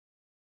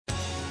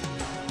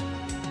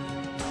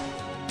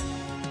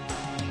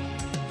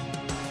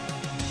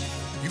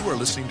You are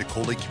listening to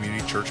Cold Lake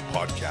Community Church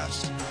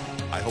Podcast.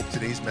 I hope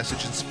today's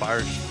message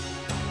inspires you.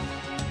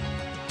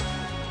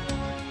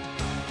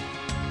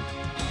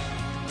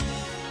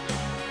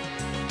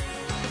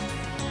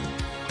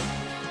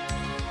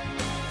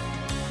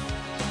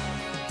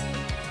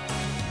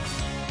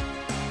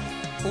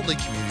 Cold Lake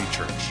Community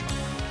Church,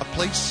 a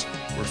place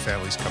where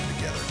families come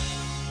together.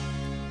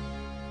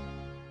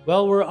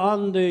 Well, we're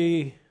on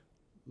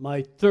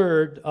my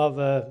third of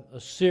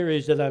a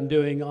series that I'm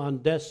doing on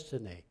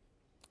destiny.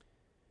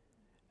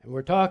 And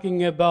we're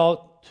talking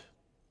about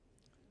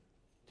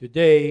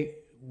today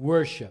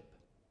worship,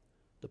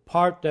 the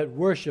part that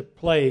worship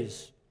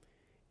plays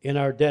in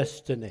our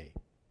destiny.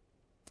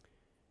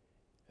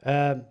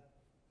 John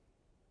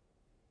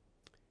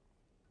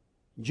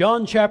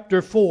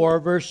chapter 4,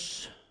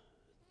 verse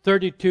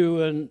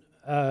 32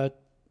 and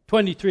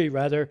 23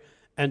 rather,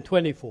 and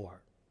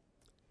 24.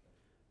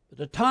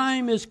 The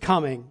time is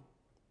coming,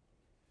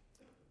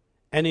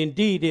 and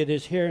indeed it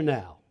is here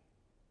now,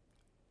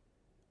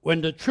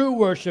 when the true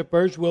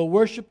worshipers will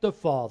worship the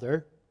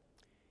Father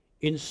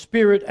in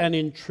spirit and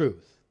in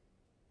truth.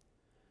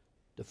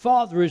 The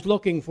Father is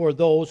looking for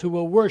those who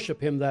will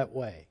worship Him that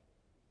way.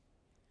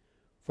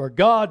 For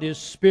God is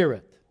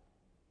spirit,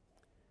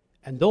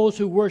 and those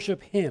who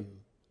worship Him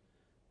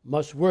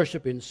must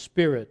worship in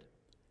spirit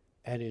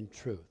and in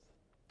truth.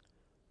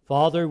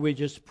 Father, we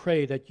just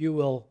pray that you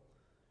will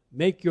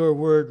make your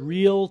word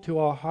real to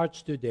our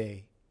hearts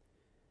today,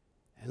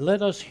 and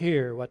let us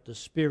hear what the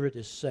Spirit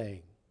is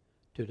saying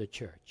to the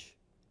church.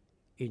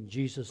 In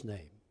Jesus'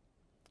 name,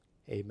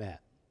 amen.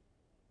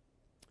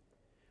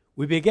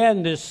 We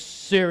began this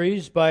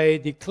series by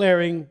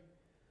declaring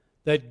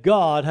that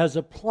God has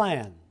a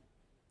plan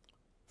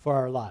for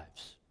our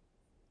lives.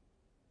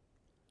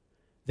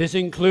 This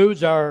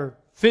includes our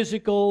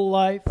physical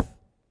life,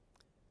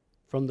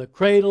 from the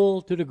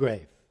cradle to the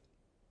grave.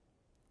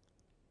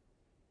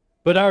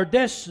 But our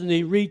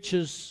destiny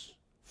reaches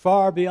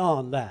far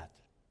beyond that.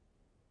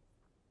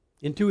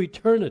 Into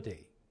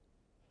eternity,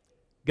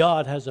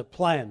 God has a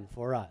plan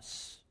for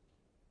us.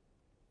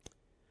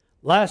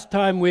 Last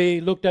time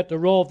we looked at the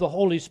role of the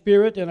Holy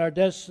Spirit in our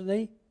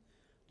destiny.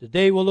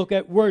 Today we'll look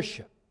at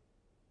worship.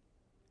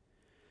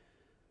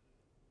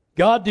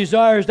 God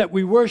desires that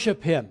we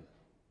worship Him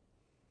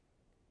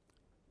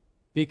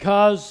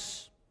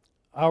because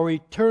our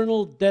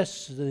eternal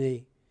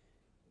destiny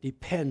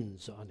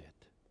depends on it.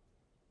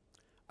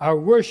 Our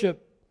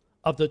worship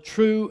of the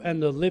true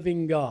and the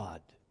living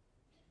God.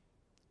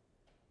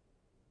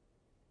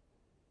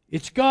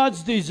 It's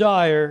God's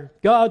desire,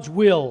 God's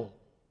will,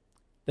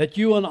 that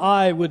you and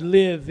I would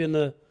live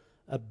in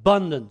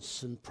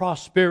abundance and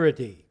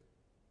prosperity.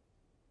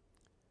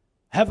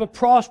 Have a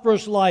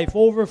prosperous life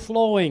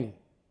overflowing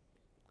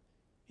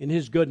in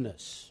His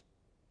goodness.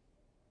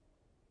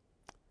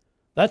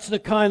 That's the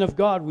kind of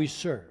God we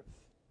serve.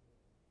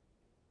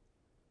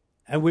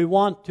 And we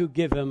want to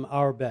give Him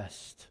our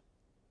best.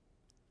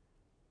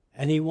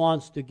 And He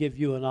wants to give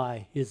you and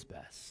I His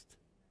best.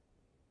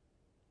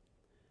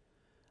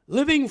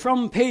 Living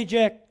from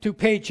paycheck to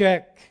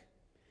paycheck,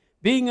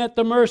 being at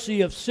the mercy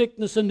of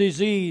sickness and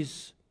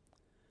disease,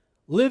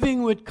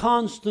 living with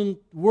constant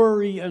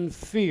worry and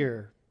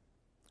fear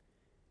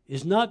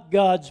is not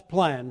God's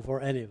plan for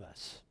any of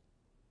us.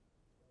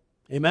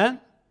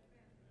 Amen?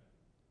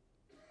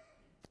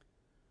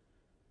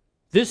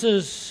 This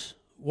is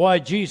why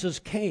Jesus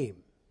came,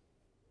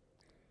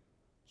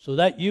 so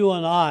that you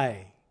and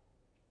I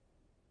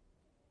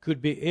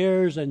could be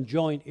heirs and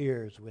joint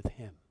heirs with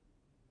Him.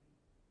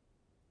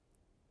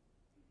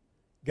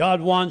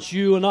 God wants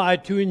you and I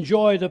to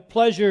enjoy the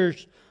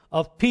pleasures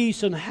of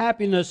peace and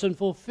happiness and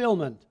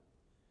fulfillment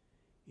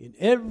in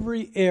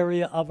every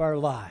area of our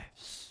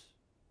lives.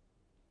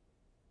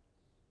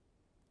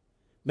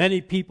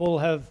 Many people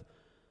have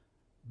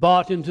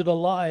bought into the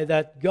lie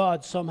that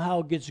God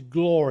somehow gets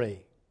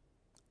glory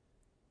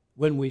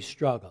when we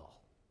struggle,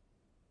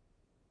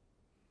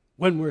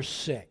 when we're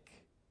sick,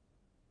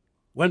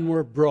 when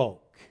we're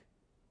broke.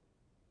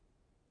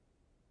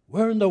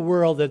 Where in the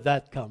world did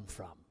that come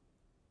from?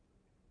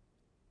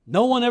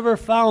 No one ever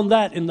found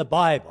that in the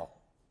Bible.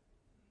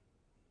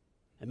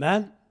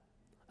 Amen?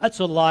 That's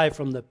a lie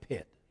from the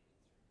pit.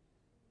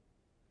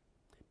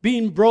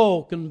 Being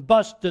broke and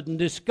busted and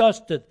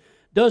disgusted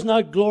does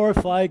not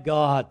glorify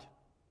God.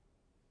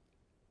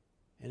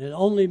 And it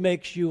only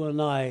makes you and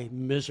I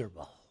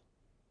miserable.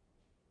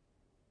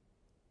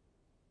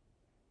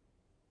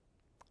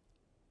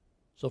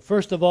 So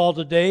first of all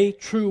today,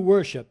 true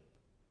worship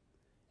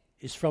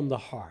is from the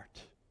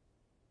heart.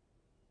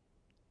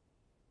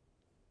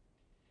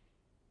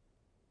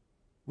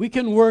 We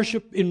can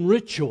worship in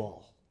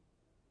ritual.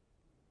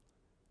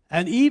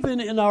 And even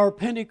in our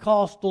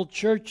Pentecostal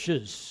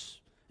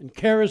churches and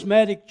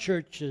charismatic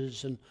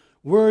churches and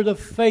Word of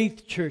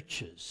Faith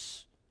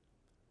churches,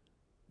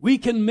 we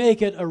can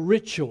make it a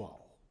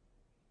ritual.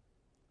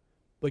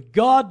 But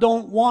God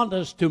don't want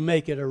us to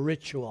make it a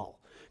ritual.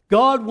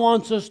 God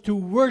wants us to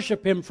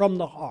worship Him from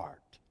the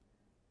heart.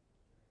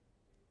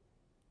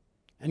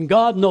 And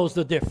God knows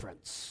the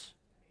difference.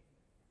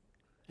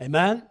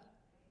 Amen?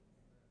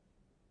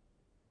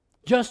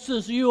 Just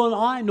as you and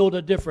I know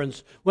the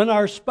difference. When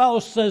our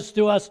spouse says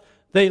to us,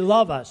 they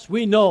love us,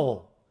 we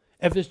know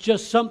if it's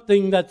just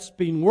something that's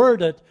been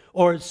worded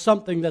or it's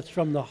something that's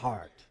from the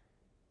heart.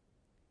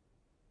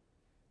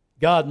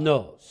 God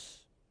knows.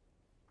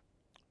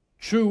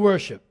 True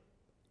worship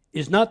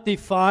is not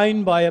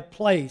defined by a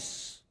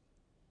place,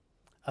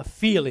 a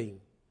feeling,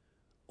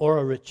 or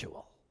a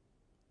ritual.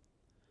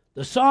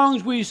 The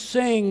songs we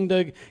sing,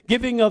 the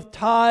giving of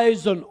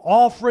tithes and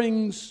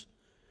offerings,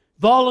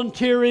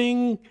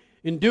 volunteering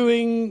in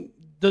doing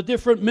the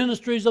different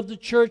ministries of the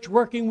church,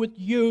 working with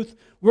youth,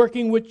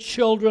 working with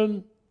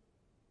children,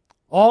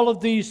 all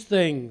of these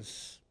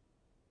things,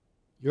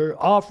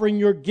 you're offering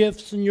your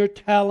gifts and your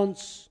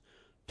talents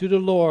to the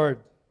Lord.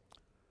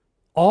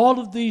 All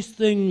of these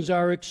things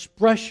are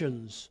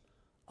expressions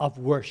of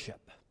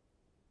worship.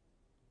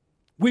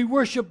 We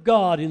worship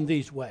God in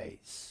these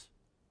ways.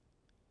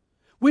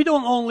 We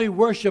don't only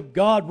worship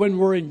God when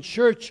we're in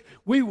church,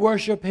 we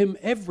worship Him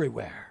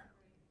everywhere.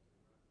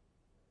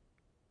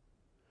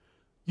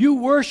 You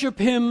worship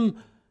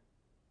Him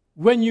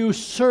when you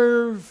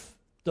serve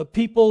the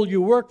people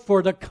you work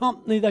for, the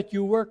company that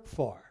you work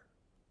for.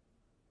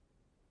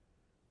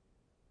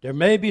 There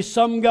may be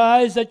some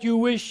guys that you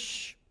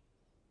wish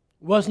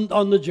wasn't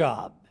on the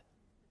job.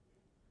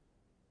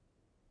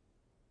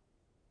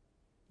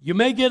 You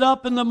may get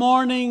up in the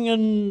morning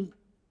and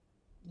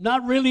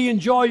not really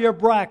enjoy your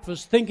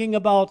breakfast, thinking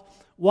about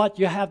what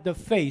you have to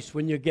face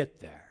when you get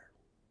there.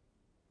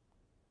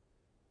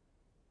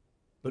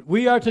 But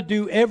we are to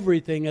do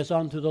everything as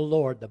unto the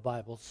Lord, the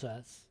Bible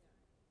says.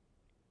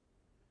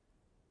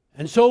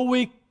 And so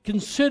we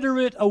consider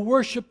it a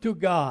worship to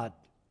God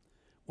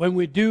when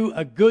we do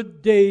a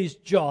good day's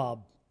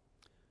job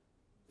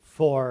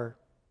for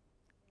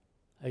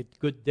a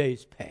good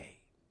day's pay.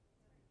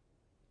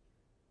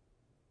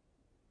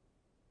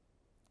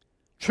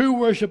 True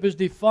worship is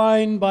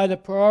defined by the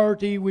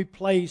priority we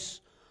place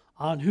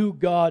on who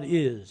God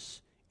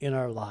is in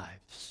our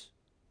lives.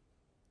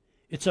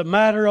 It's a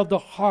matter of the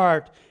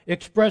heart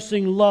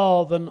expressing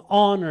love and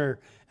honor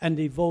and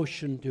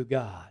devotion to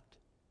God.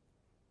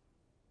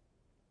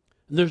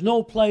 And there's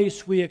no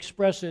place we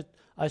express it,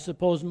 I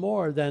suppose,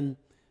 more than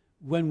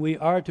when we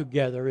are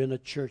together in a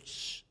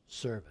church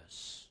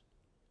service.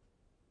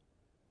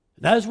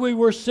 And as we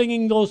were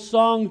singing those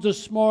songs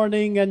this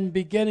morning and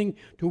beginning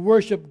to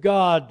worship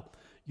God,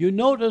 you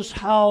notice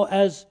how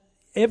as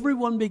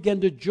everyone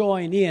began to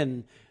join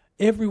in,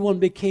 everyone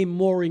became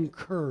more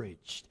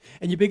encouraged.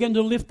 And you begin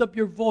to lift up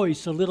your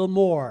voice a little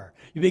more.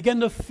 You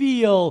begin to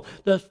feel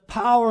the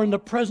power and the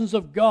presence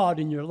of God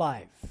in your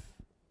life.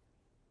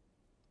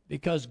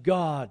 Because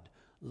God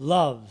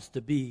loves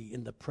to be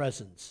in the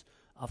presence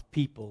of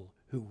people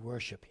who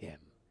worship Him.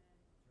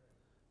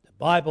 The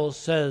Bible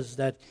says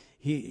that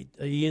He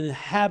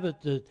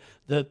inhabited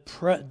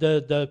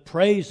the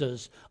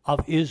praises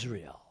of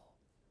Israel.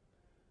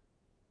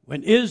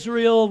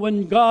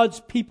 When God's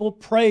people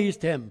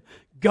praised Him,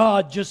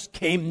 God just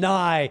came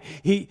nigh.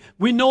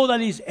 We know that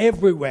He's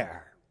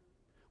everywhere.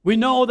 We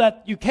know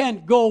that you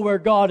can't go where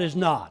God is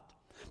not.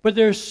 But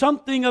there's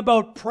something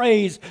about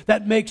praise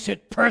that makes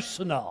it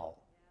personal.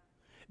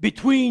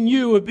 Between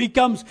you, it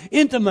becomes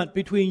intimate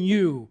between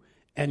you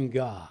and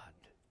God.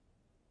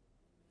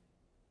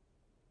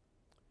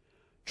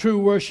 True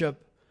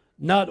worship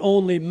not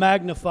only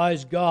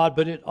magnifies God,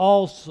 but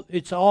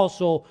it's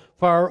also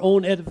for our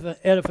own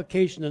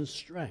edification and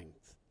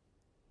strength.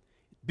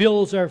 It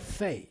builds our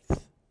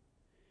faith.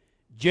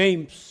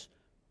 James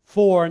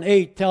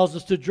 4:8 tells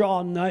us to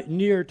draw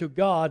near to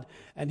God,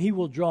 and He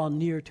will draw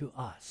near to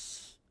us.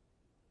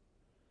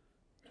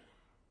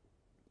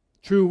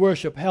 True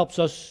worship helps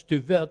us to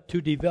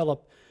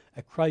develop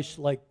a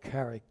Christ-like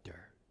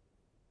character.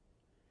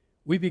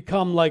 We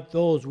become like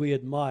those we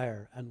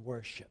admire and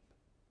worship.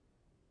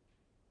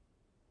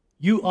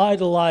 You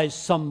idolize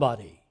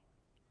somebody,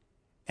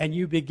 and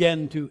you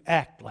begin to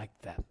act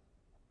like them.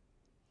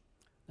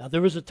 Now,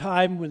 there was a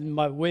time in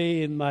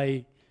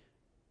my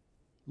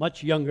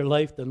much younger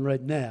life than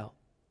right now,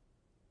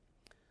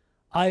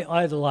 I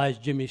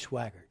idolized Jimmy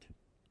Swaggart.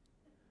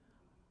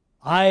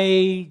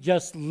 I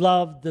just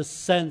loved the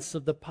sense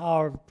of the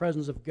power of the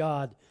presence of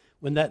God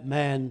when that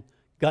man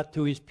got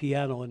to his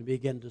piano and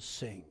began to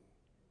sing.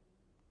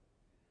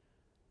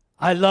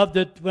 I loved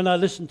it when I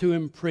listened to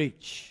him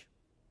preach.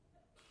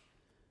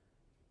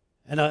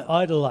 And I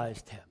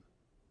idolized him.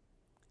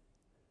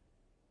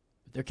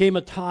 But there came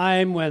a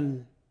time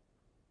when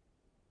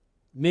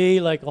me,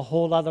 like a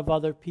whole lot of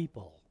other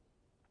people,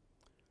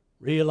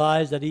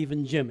 realized that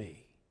even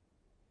Jimmy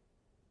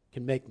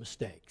can make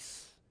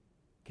mistakes,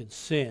 can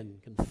sin,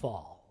 can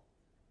fall.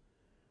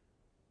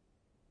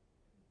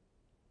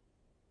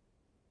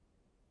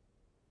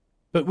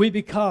 But we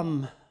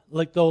become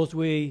like those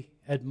we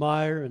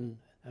admire and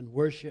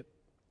worship.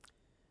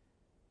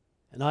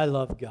 And I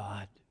love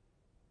God.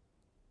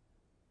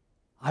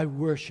 I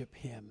worship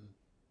Him.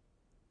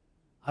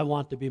 I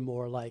want to be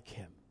more like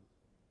Him.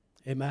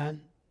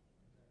 Amen?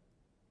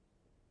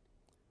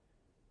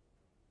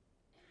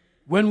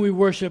 When we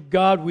worship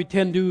God, we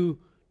tend to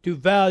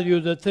value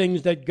the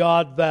things that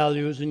God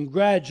values and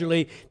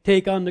gradually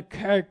take on the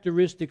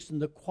characteristics and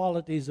the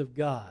qualities of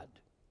God.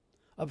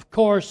 Of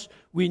course,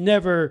 we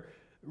never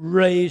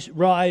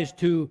rise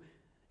to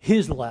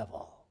His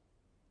level.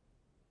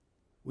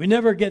 We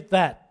never get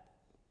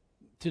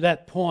to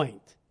that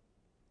point.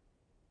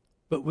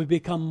 But we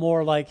become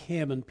more like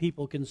Him, and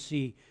people can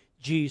see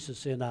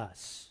Jesus in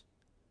us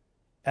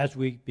as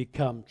we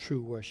become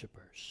true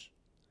worshipers.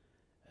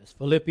 As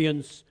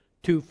Philippians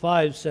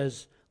 2:5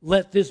 says,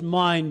 "Let this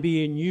mind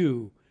be in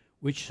you,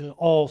 which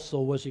also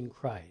was in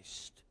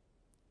Christ."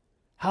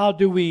 How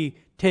do we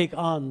take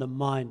on the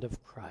mind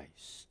of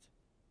Christ?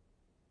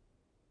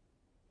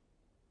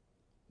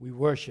 We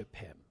worship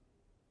Him.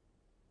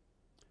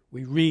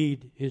 We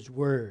read His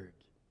Word.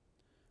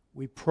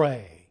 We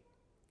pray.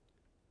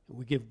 And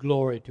we give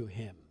glory to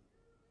Him.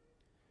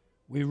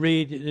 We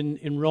read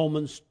in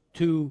Romans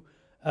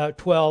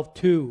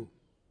 12:2,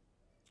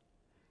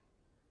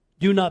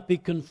 "Do not be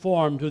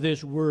conformed to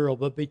this world,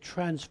 but be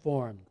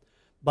transformed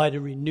by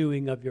the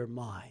renewing of your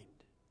mind."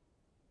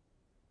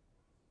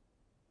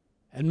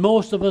 And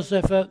most of us,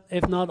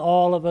 if not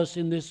all of us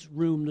in this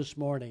room this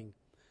morning,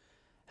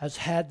 has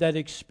had that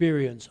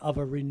experience of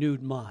a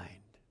renewed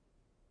mind.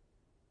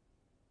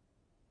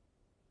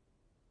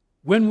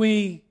 When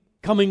we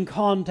come in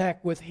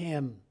contact with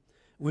Him,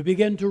 we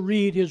begin to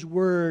read His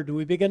Word,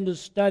 we begin to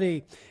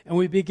study, and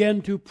we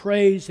begin to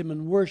praise Him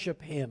and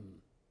worship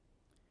Him,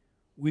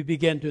 we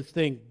begin to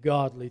think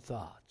godly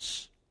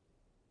thoughts.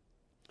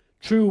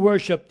 True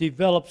worship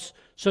develops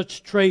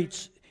such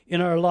traits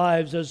in our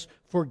lives as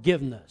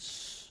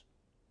forgiveness,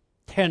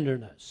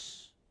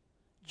 tenderness,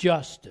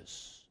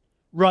 justice,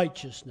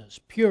 righteousness,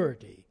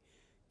 purity,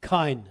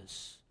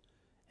 kindness,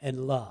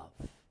 and love.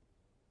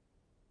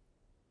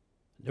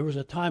 There was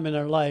a time in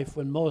our life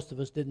when most of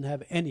us didn't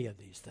have any of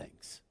these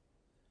things.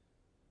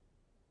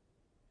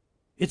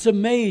 It's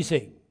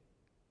amazing.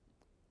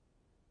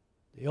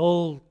 The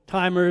old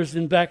timers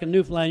back in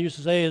Newfoundland used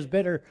to say, "It's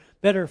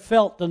better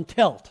felt than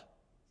telt."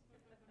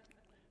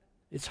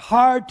 It's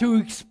hard to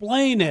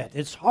explain it.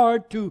 It's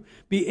hard to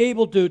be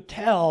able to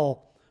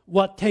tell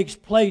what takes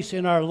place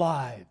in our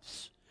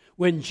lives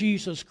when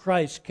Jesus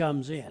Christ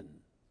comes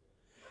in.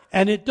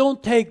 And it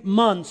don't take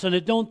months and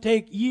it don't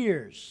take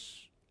years.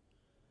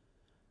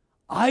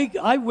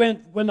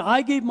 When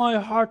I gave my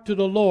heart to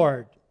the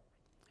Lord,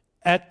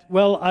 I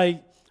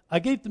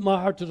gave my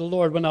heart to the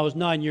Lord when I was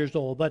 9 years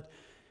old, but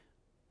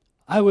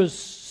I was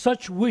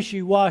such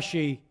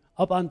wishy-washy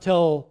up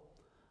until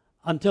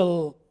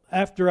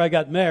after I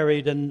got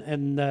married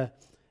and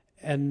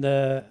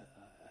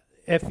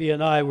Effie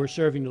and I were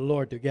serving the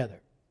Lord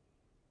together.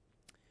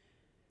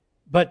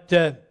 But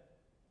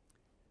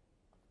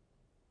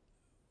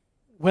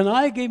when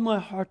I gave my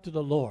heart to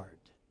the Lord,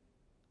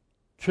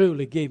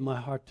 truly gave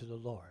my heart to the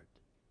Lord,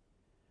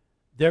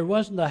 there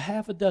wasn't a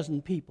half a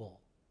dozen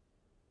people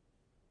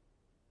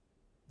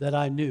that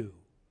I knew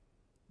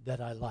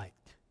that I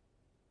liked.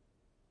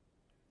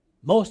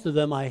 Most of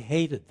them, I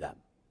hated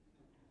them.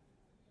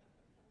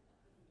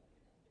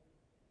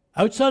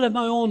 Outside of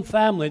my own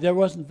family, there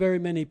wasn't very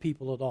many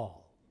people at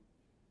all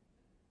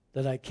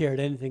that I cared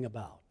anything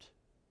about.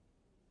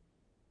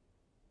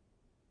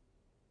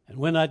 And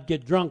when I'd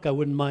get drunk, I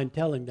wouldn't mind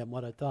telling them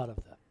what I thought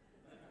of them.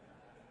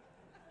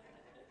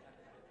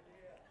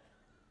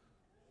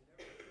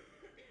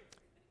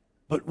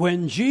 But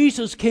when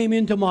Jesus came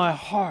into my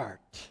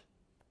heart,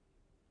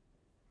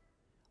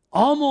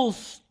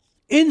 almost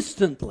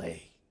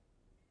instantly,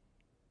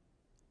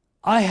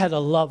 I had a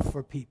love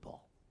for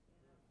people.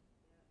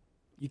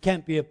 You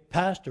can't be a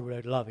pastor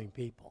without loving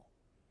people.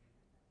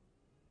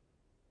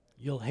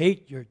 You'll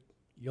hate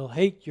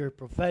your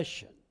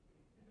profession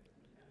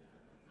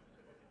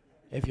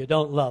if you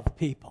don't love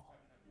people.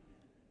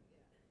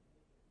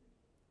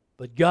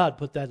 But God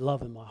put that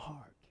love in my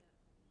heart.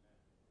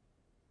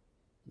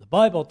 The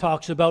Bible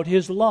talks about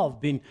His love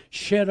being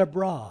shed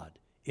abroad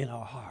in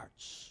our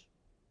hearts.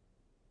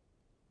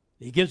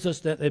 He gives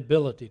us that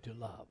ability to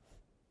love.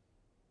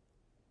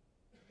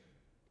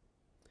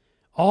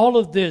 All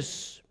of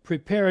this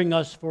preparing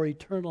us for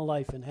eternal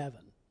life in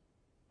heaven.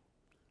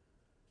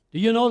 Do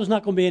you know there's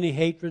not going to be any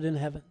hatred in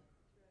heaven?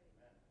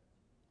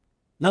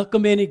 Not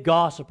going to be any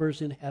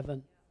gossipers in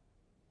heaven.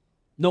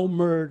 No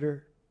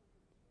murder.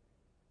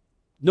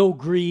 No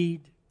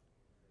greed.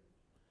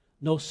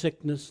 No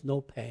sickness,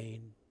 no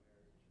pain.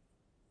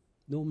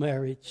 No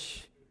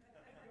marriage.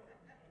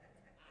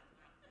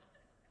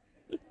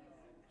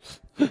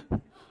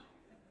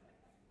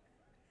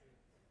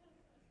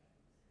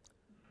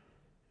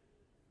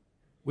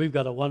 We've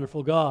got a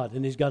wonderful God,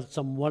 and He's got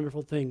some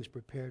wonderful things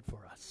prepared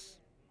for us.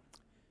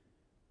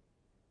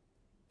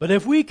 But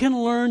if we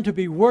can learn to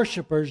be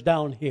worshipers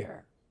down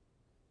here,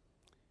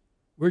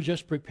 we're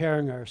just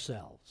preparing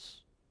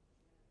ourselves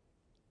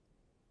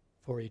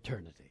for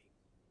eternity.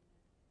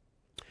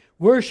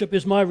 Worship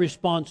is my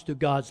response to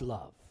God's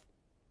love.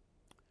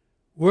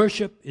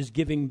 Worship is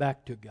giving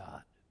back to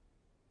God.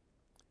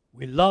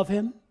 We love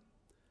Him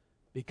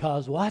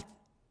because what?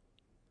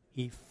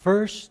 He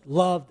first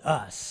loved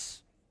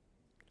us.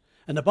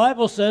 And the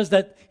Bible says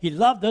that He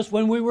loved us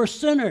when we were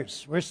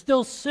sinners. We're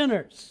still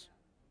sinners.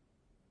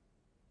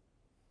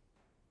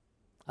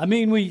 I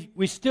mean,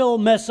 we still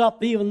mess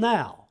up even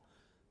now.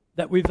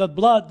 That the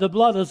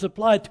blood is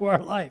applied to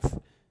our life.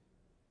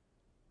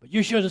 But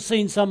you should have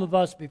seen some of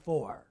us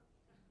before.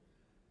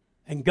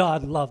 And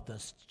God loved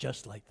us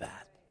just like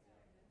that.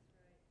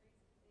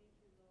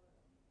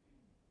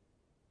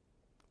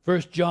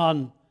 1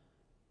 John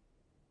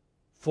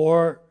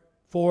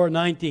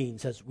 4:19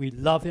 says, we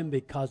love Him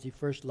because He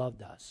first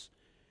loved us.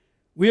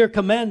 We are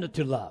commanded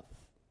to love.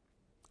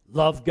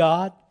 Love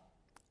God,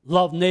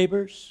 love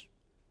neighbors,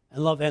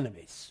 and love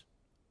enemies.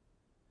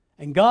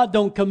 And God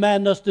don't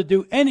command us to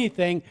do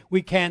anything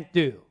we can't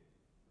do.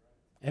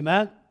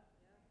 Amen?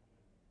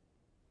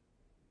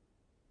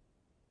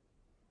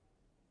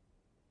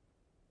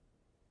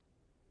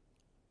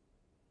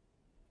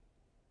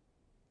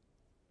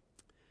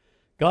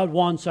 God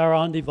wants our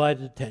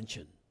undivided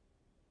attention.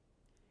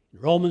 In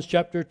Romans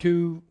chapter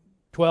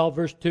 12,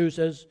 verse 2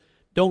 says,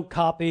 don't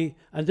copy,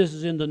 and this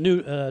is in the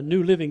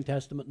New Living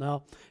Testament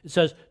now. It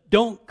says,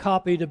 don't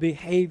copy the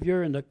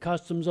behavior and the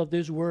customs of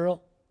this world,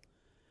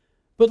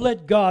 but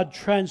let God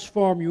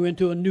transform you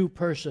into a new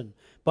person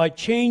by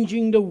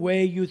changing the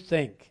way you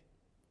think.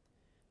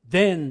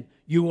 Then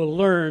you will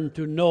learn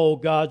to know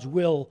God's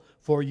will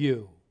for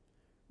you,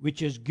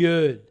 which is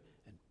good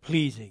and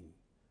pleasing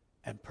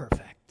and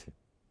perfect.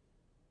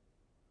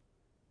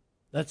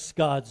 That's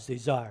God's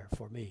desire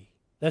for me.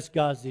 That's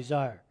God's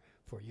desire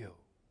for you.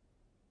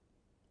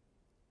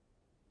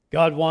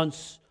 God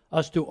wants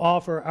us to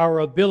offer our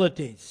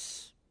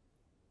abilities,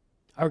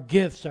 our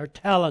gifts, our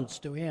talents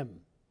to Him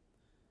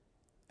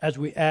as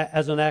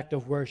an act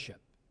of worship.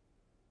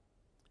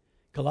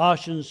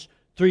 Colossians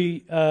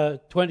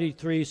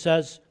 3:23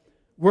 says,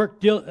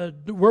 work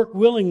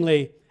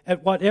willingly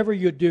at whatever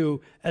you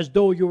do as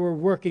though you were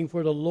working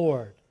for the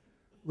Lord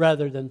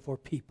rather than for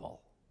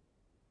people.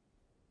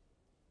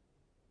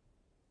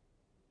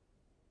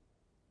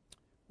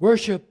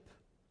 Worship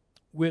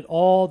with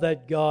all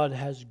that God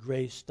has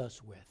graced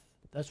us with.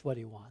 That's what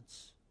He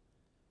wants.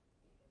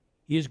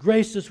 He has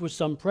graced us with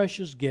some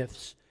precious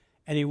gifts,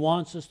 and He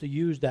wants us to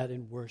use that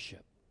in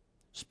worship.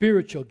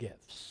 Spiritual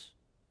gifts.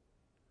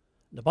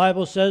 The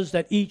Bible says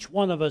that each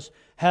one of us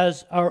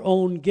has our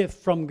own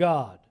gift from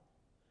God.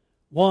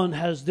 One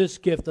has this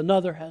gift,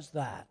 another has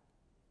that.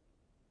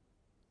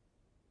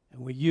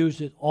 And we use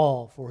it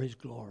all for His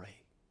glory.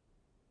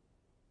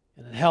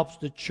 And it helps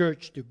the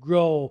church to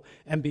grow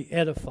and be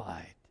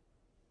edified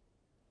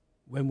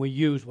when we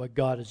use what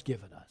God has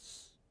given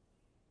us.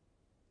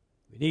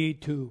 We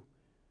need to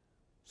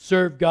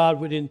serve God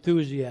with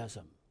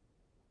enthusiasm,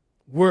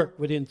 work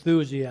with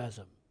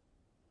enthusiasm.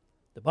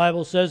 The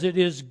Bible says it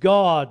is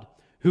God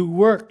who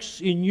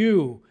works in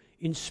you,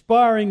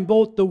 inspiring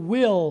both the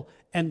will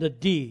and the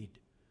deed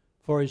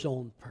for His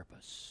own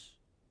purpose.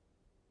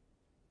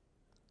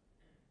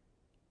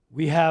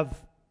 We have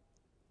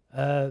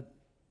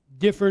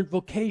different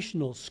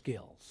vocational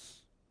skills.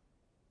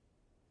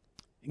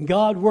 And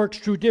God works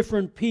through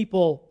different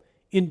people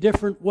in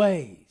different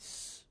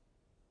ways.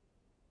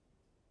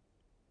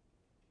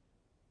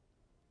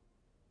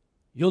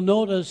 You'll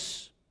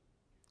notice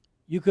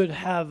you could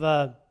have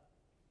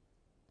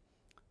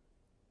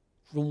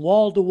from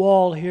wall to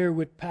wall here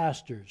with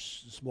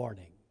pastors this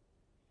morning.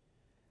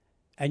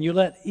 And you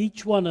let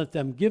each one of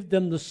them, give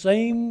them the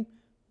same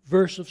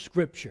verse of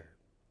Scripture.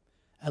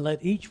 And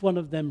let each one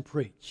of them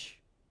preach.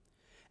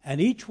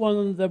 And each one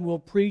of them will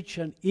preach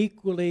an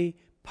equally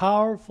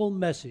powerful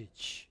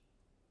message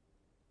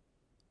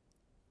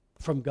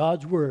from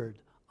God's Word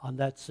on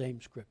that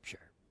same Scripture.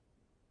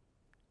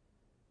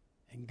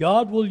 And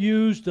God will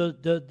use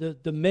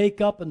the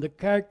makeup and the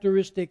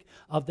characteristic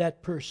of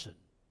that person.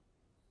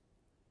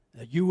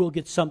 That you will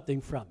get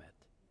something from it.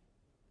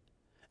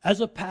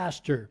 As a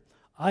pastor,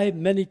 I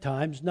many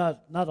times,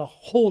 not a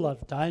whole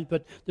lot of times,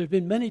 but there's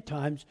been many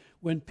times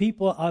when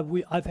people,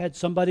 I've had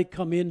somebody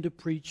come in to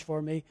preach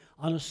for me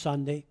on a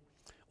Sunday,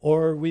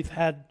 or we've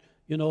had,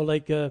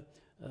 like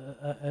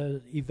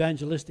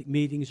evangelistic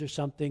meetings or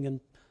something, and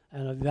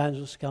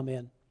evangelists come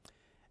in.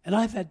 And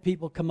I've had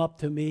people come up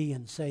to me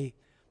and say,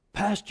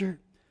 Pastor,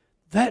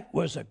 that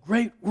was a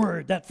great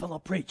word that fellow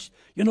preached.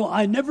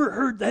 I never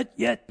heard that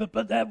yet,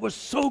 but that was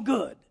so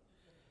good.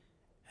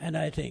 And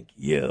I think,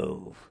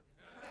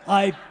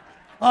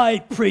 I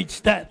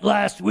preached that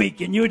last week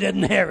and you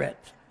didn't hear it.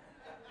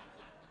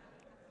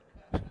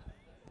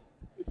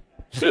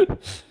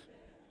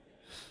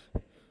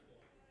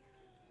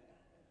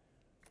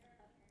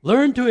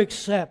 Learn to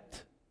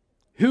accept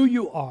who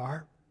you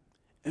are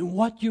and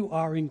what you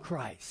are in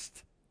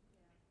Christ.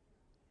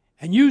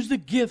 And use the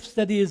gifts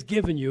that He has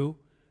given you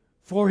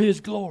for His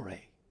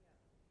glory.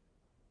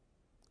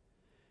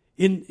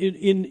 In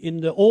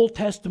the Old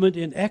Testament,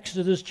 in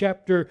Exodus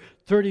chapter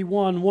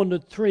 31,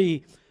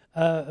 1-3,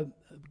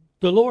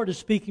 the Lord is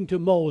speaking to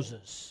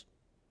Moses.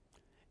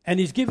 And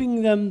He's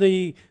giving them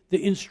the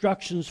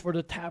instructions for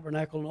the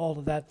tabernacle and all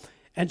of that.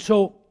 And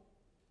so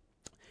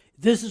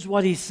this is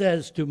what he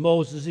says to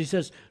Moses. He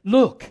says,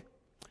 look,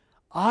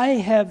 I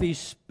have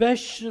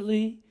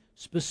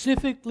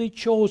specifically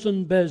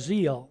chosen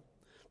Bezalel,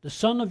 the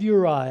son of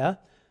Uri,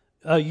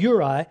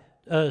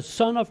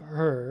 son of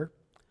Hur,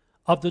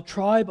 of the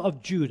tribe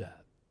of Judah.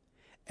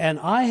 And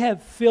I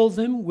have filled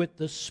him with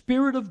the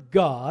Spirit of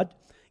God,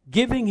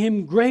 giving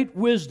him great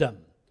wisdom,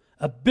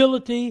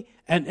 ability,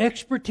 and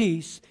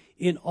expertise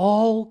in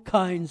all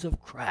kinds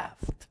of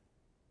craft.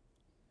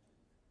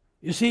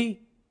 You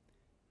see,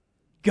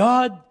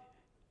 God,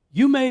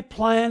 you may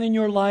plan in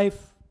your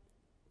life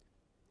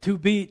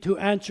to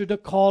answer the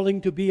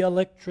calling to be an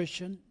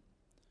electrician,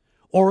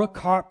 or a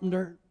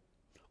carpenter,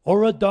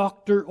 or a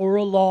doctor, or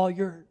a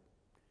lawyer.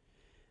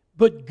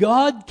 But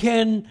God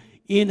can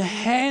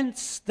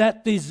enhance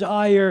that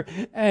desire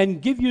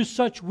and give you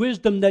such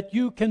wisdom that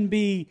you can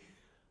be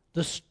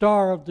the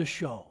star of the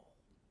show.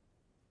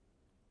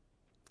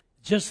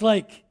 Just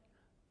like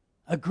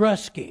a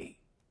Gretzky.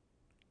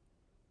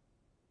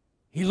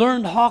 He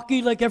learned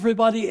hockey like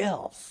everybody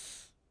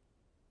else.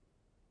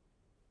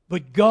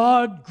 But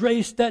God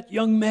graced that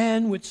young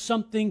man with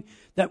something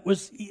that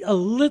was a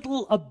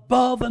little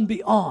above and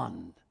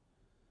beyond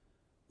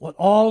what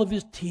all of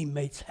his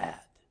teammates had.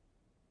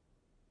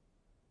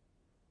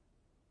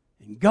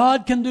 And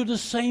God can do the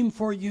same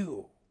for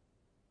you.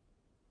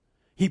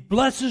 He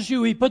blesses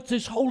you. He puts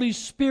His Holy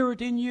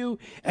Spirit in you,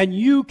 and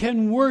you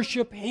can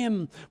worship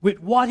Him with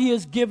what He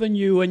has given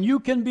you, and you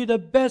can be the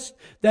best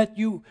that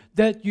you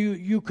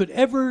could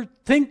ever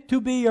think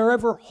to be or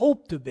ever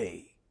hope to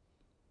be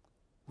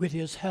with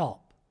His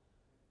help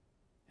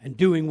and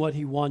doing what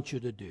He wants you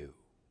to do.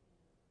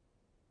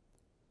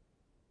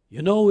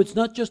 You know, it's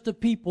not just the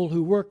people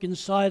who work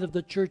inside of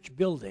the church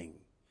building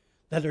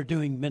that are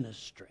doing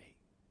ministry.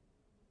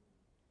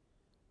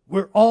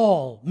 We're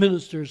all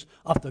ministers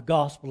of the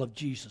gospel of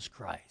Jesus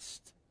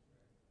Christ.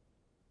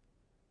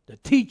 The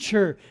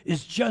teacher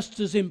is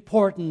just as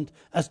important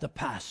as the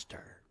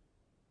pastor.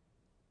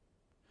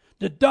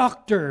 The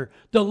doctor,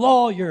 the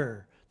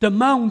lawyer, the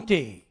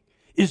Mountie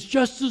is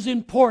just as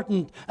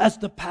important as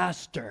the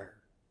pastor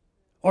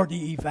or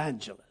the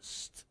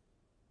evangelist.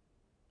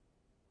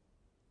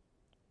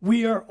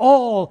 We are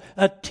all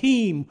a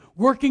team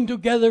working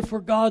together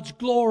for God's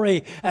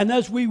glory. And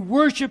as we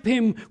worship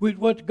Him with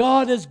what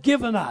God has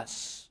given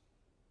us,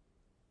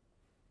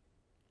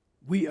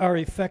 we are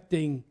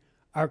effecting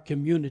our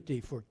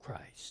community for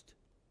Christ.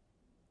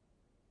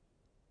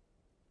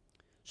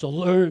 So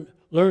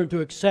learn to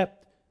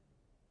accept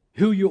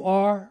who you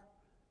are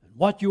and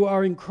what you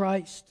are in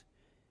Christ.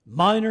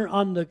 Minor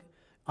on the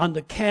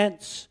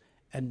can'ts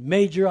and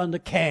major on the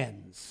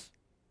cans.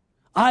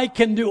 I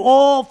can do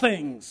all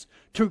things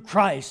through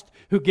Christ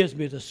who gives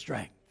me the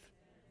strength.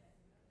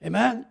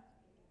 Amen?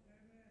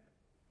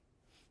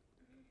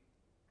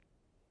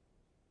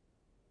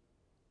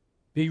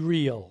 Be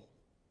real.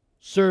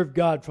 Serve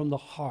God from the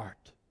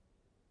heart.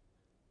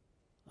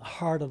 A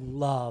heart of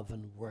love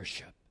and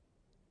worship.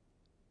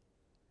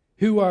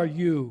 Who are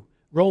you?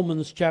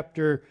 Romans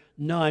chapter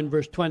 9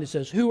 verse 20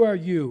 says, who are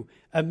you,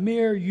 a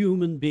mere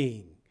human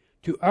being,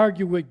 to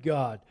argue with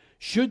God?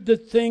 Should the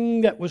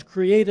thing that was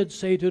created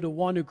say to the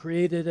one who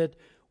created it,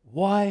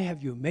 why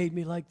have you made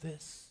me like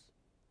this?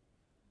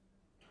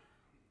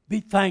 Be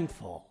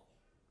thankful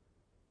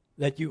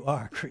that you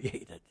are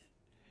created.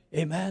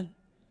 Amen?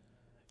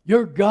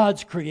 You're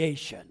God's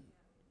creation.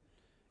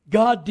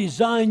 God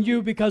designed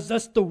you because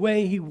that's the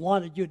way He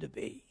wanted you to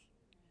be.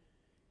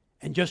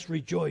 And just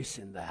rejoice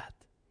in that.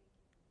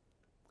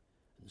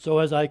 And so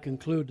as I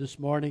conclude this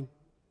morning,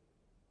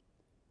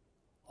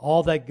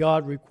 all that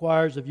God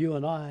requires of you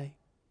and I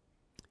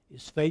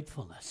is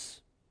faithfulness.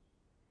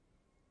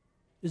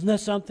 Isn't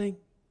that something?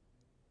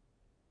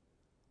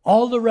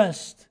 All the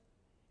rest,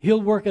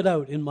 He'll work it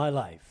out in my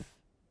life.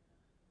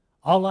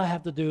 All I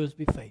have to do is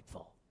be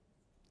faithful.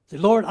 Say,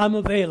 Lord, I'm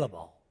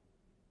available.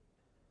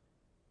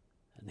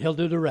 And He'll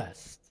do the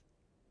rest.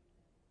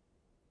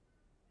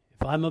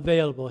 If I'm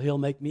available, He'll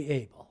make me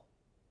able.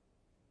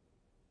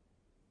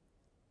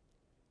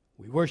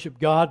 We worship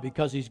God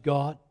because He's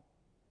God.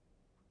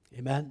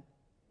 Amen.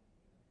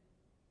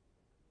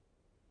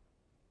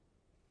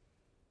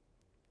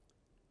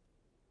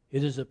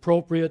 It is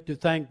appropriate to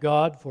thank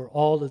God for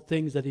all the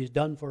things that He's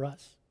done for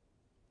us.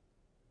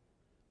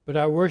 But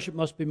our worship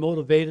must be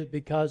motivated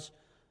because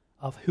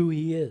of who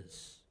He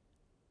is.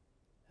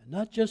 And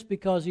not just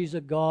because He's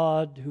a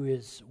God who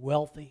is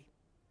wealthy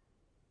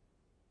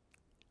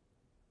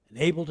and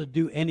able to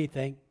do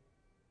anything,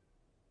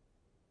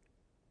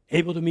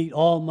 able to meet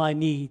all my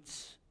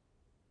needs.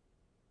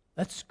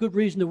 That's a good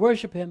reason to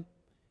worship Him.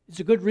 It's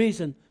a good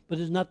reason, but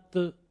it's not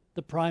the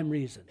prime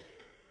reason.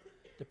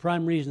 The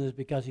prime reason is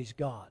because He's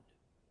God.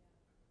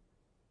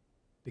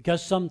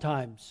 Because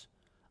sometimes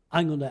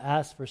I'm going to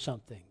ask for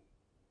something.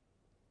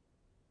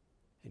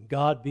 And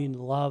God, being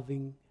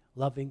loving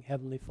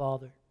Heavenly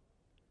Father,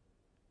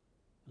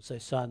 will say,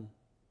 son,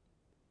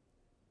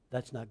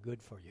 that's not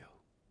good for you.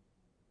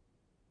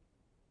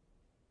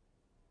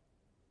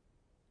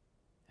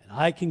 And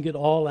I can get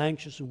all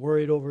anxious and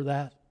worried over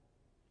that.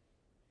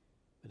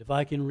 But if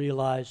I can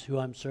realize who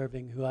I'm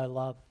serving, who I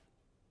love,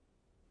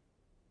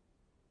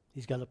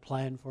 He's got a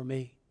plan for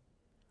me,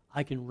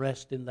 I can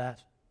rest in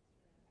that.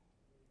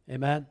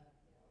 Amen?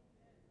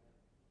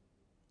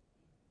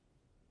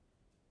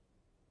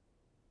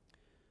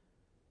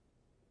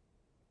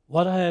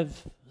 What I have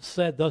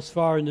said thus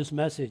far in this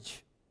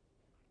message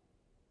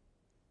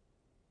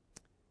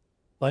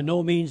by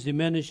no means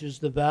diminishes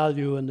the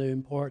value and the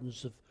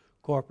importance of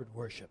corporate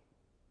worship.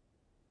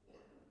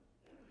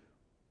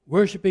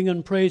 Worshiping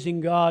and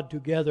praising God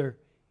together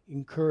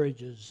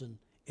encourages and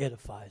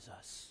edifies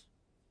us.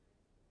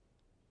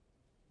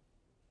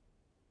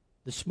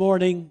 This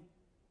morning,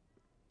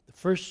 the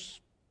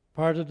first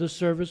part of the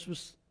service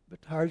was a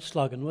bit hard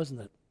slugging,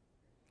 wasn't it?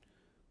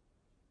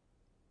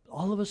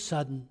 All of a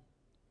sudden,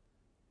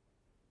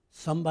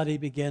 somebody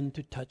began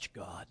to touch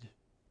God.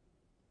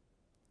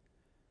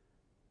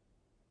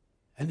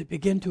 And it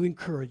began to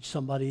encourage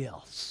somebody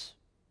else.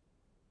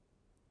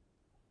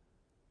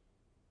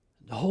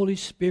 The Holy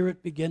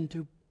Spirit began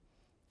to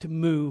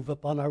move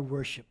upon our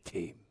worship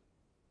team.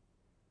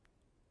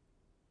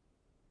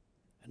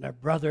 And our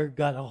brother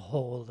got a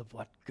hold of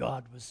what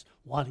God was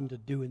wanting to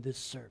do in this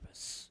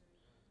service.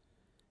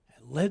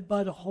 And led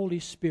by the Holy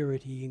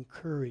Spirit, he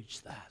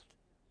encouraged that.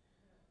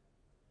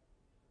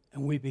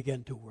 And we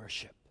began to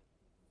worship.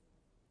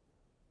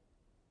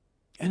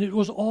 And it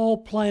was all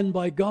planned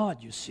by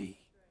God, you see.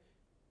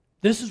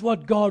 This is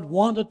what God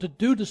wanted to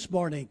do this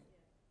morning.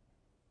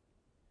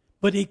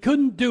 But He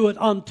couldn't do it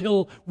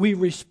until we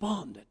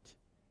responded.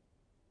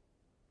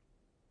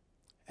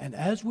 And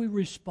as we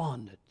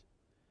responded,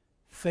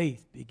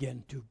 faith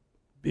began to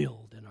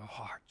build in our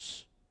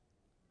hearts.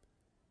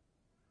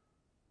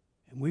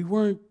 And we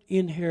weren't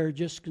in here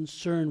just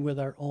concerned with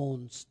our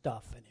own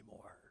stuff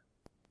anymore.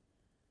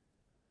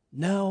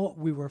 Now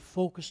we were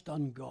focused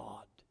on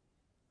God.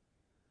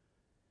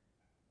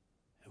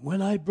 And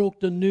when I broke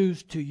the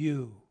news to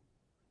you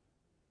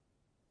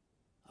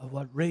of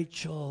what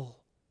Rachel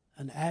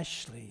and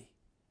Ashley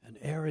and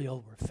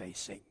Ariel were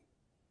facing,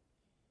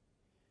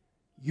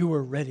 you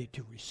were ready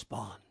to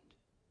respond.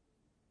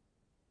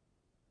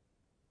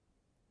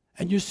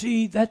 And you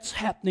see, that's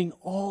happening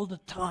all the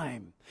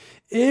time.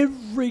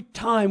 Every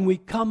time we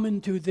come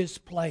into this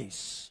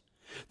place,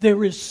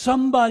 there is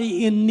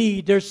somebody in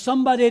need. There's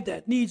somebody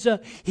that needs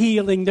a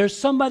healing. There's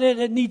somebody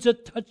that needs a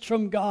touch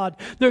from God.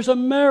 There's a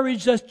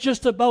marriage that's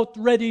just about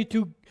ready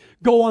to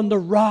go on the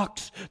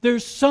rocks.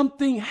 There's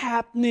something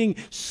happening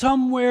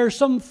somewhere.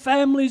 Some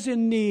family's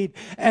in need.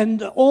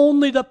 And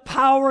only the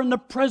power and the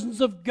presence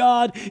of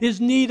God is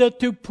needed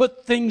to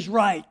put things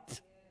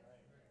right.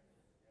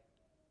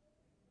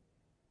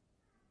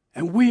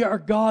 And we are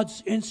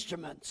God's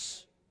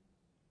instruments.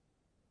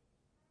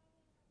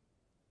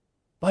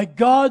 By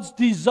God's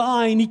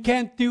design, He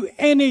can't do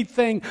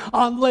anything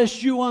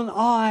unless you and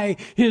I,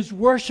 His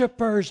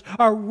worshipers,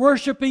 are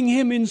worshiping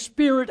Him in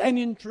spirit and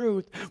in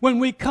truth. When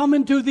we come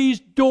into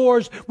these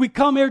doors, we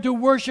come here to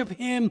worship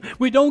Him.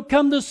 We don't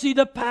come to see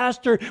the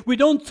pastor. We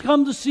don't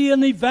come to see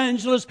an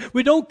evangelist.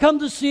 We don't come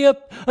to see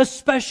a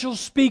special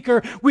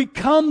speaker. We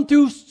come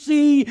to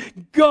see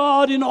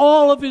God in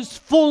all of His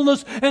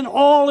fullness and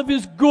all of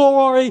His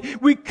glory.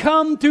 We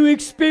come to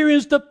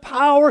experience the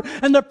power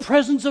and the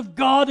presence of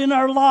God in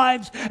our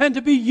lives, and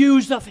to be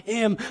used of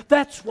Him.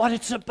 That's what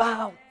it's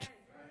about.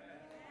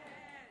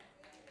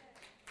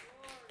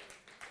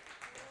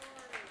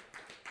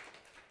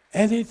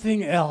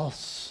 Anything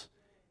else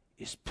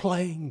is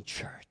playing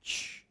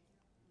church.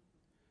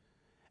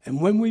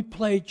 And when we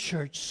play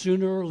church,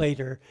 sooner or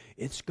later,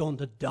 it's going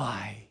to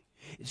die.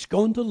 It's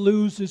going to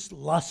lose its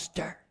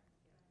luster.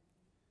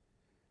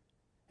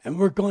 And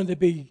we're going to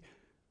be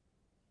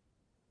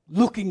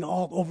looking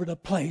all over the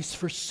place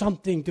for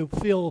something to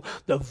fill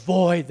the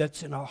void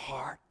that's in our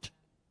heart.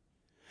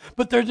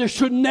 But there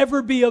should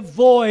never be a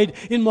void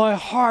in my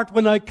heart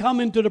when I come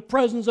into the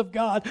presence of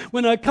God,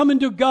 when I come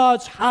into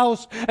God's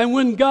house, and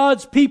when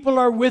God's people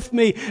are with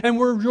me, and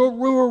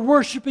we're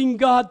worshiping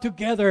God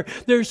together.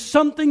 There's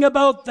something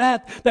about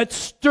that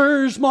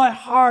stirs my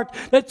heart,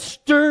 that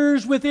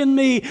stirs within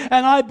me,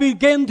 and I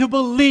begin to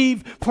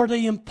believe for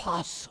the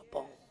impossible.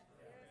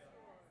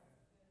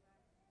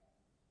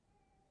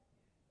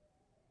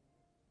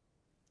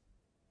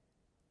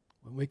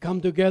 When we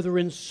come together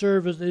in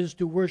service, it is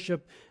to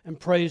worship and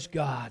praise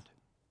God.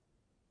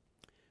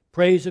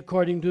 Praise,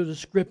 according to the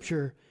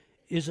Scripture,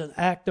 is an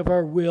act of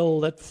our will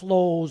that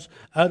flows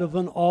out of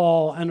an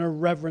awe and a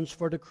reverence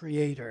for the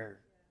Creator.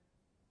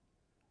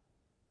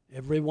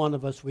 Every one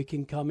of us, we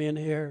can come in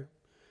here,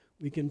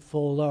 we can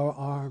fold our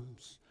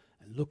arms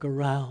and look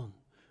around.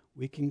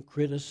 We can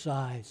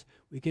criticize.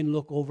 We can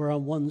look over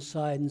on one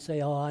side and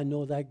say, oh, I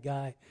know that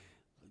guy.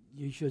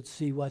 You should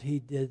see what he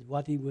did,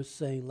 what he was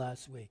saying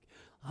last week.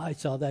 I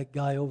saw that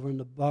guy over in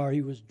the bar.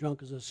 He was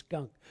drunk as a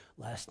skunk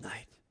last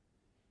night.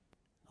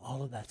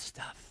 All of that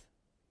stuff.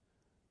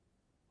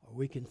 Or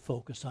we can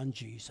focus on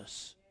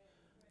Jesus.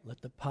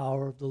 Let the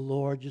power of the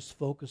Lord just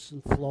focus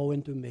and flow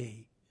into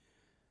me.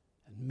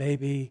 And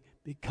maybe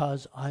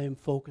because I am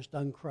focused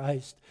on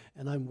Christ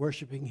and I'm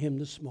worshiping Him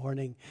this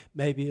morning,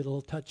 maybe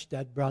it'll touch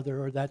that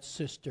brother or that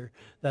sister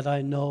that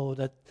I know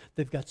that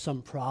they've got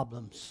some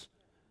problems.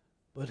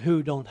 But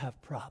who don't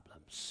have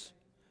problems?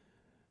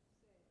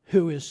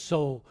 Who is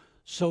so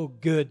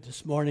good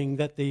this morning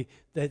that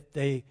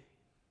they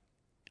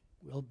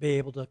will be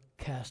able to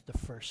cast the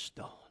first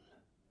stone?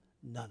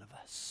 None of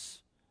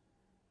us.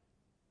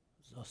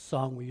 There's a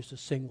song we used to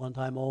sing one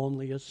time,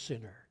 only a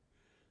sinner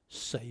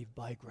saved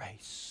by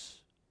grace.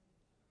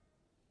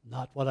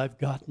 Not what I've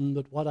gotten,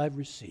 but what I've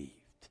received.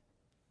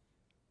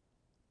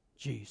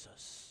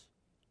 Jesus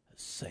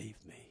has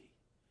saved me.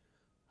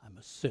 I'm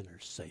a sinner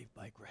saved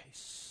by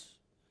grace.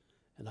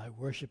 And I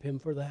worship Him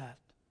for that.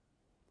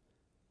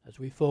 As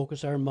we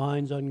focus our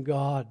minds on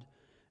God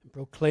and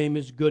proclaim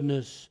His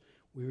goodness,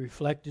 we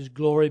reflect His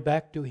glory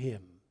back to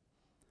Him.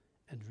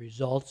 And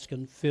results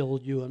can fill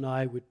you and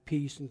I with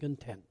peace and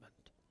contentment.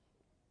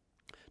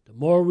 The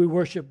more we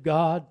worship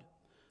God,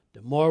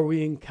 the more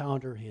we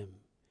encounter Him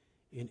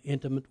in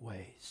intimate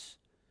ways.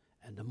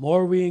 And the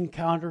more we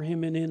encounter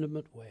Him in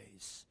intimate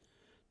ways,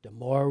 the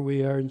more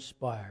we are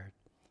inspired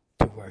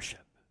to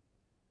worship.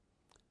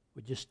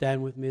 Would you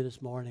stand with me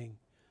this morning?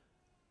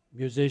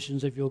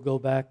 Musicians, if you'll go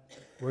back,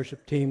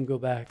 worship team, go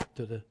back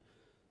to the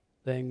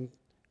thing.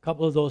 A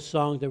couple of those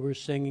songs that we're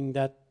singing,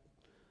 that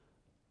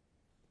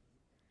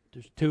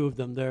there's two of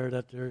them there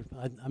that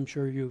I'm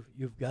sure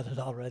you've got it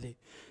already.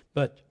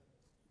 But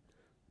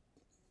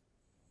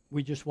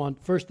we just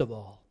want, first of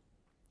all,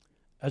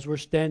 as we're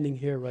standing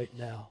here right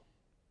now,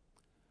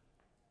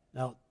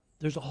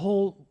 there's a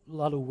whole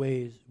lot of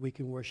ways we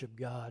can worship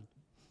God.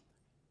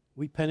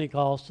 We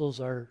Pentecostals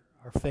are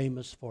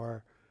famous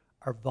for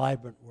our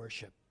vibrant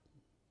worship,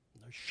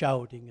 our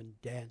shouting and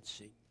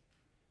dancing.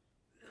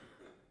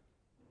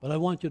 But I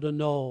want you to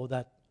know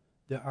that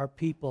there are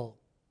people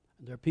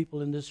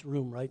in this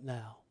room right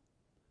now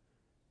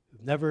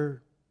who've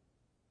never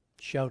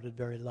shouted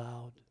very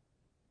loud,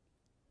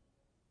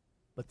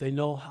 but they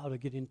know how to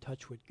get in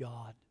touch with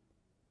God.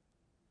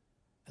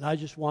 And I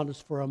just want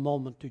us for a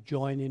moment to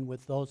join in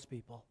with those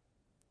people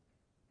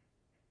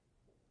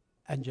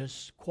and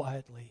just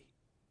quietly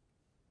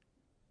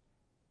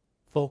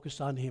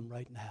focus on Him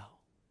right now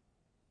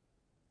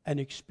and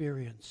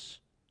experience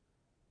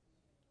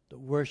the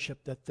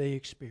worship that they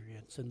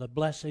experience and the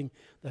blessing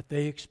that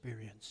they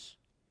experience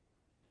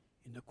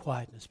in the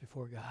quietness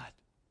before God.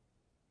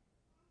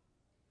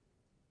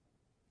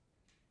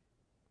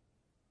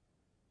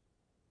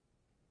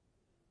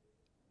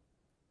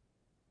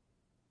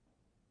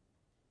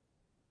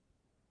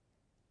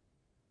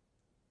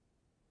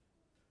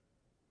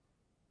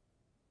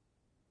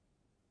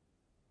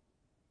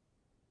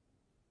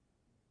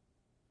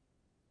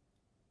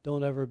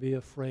 Don't ever be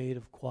afraid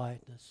of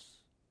quietness.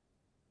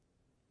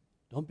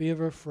 Don't be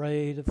ever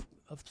afraid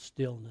of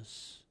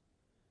stillness.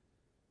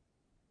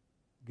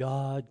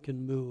 God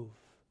can move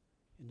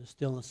in the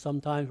stillness.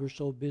 Sometimes we're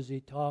so busy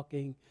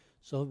talking,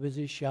 so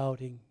busy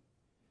shouting,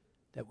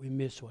 that we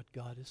miss what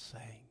God is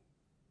saying.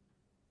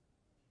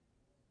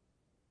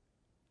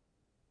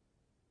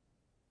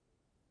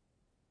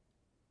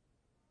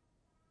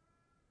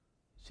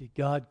 See,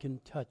 God can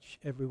touch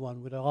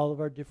everyone with all of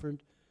our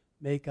different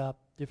makeup,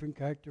 different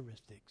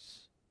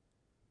characteristics.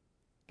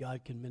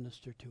 God can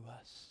minister to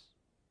us.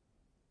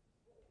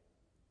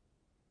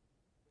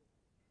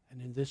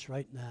 And in this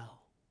right now,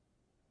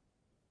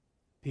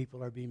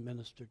 people are being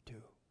ministered to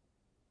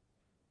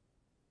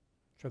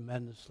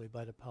tremendously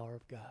by the power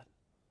of God.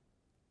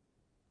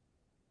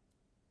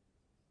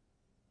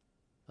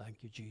 Thank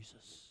you,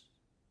 Jesus.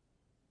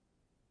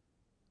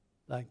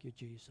 Thank you,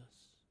 Jesus.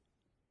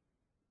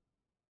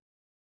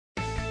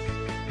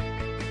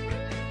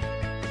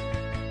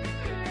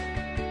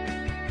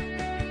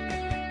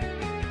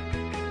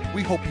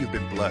 We hope you've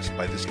been blessed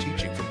by this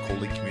teaching from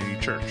Cold Lake Community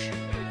Church.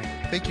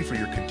 Thank you for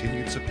your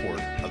continued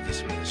support of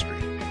this ministry.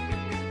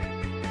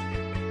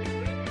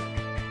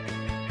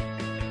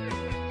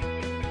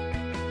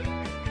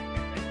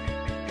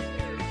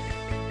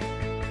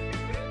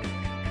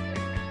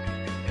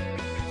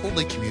 Cold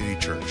Lake Community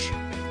Church,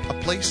 a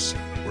place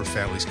where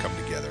families come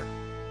together.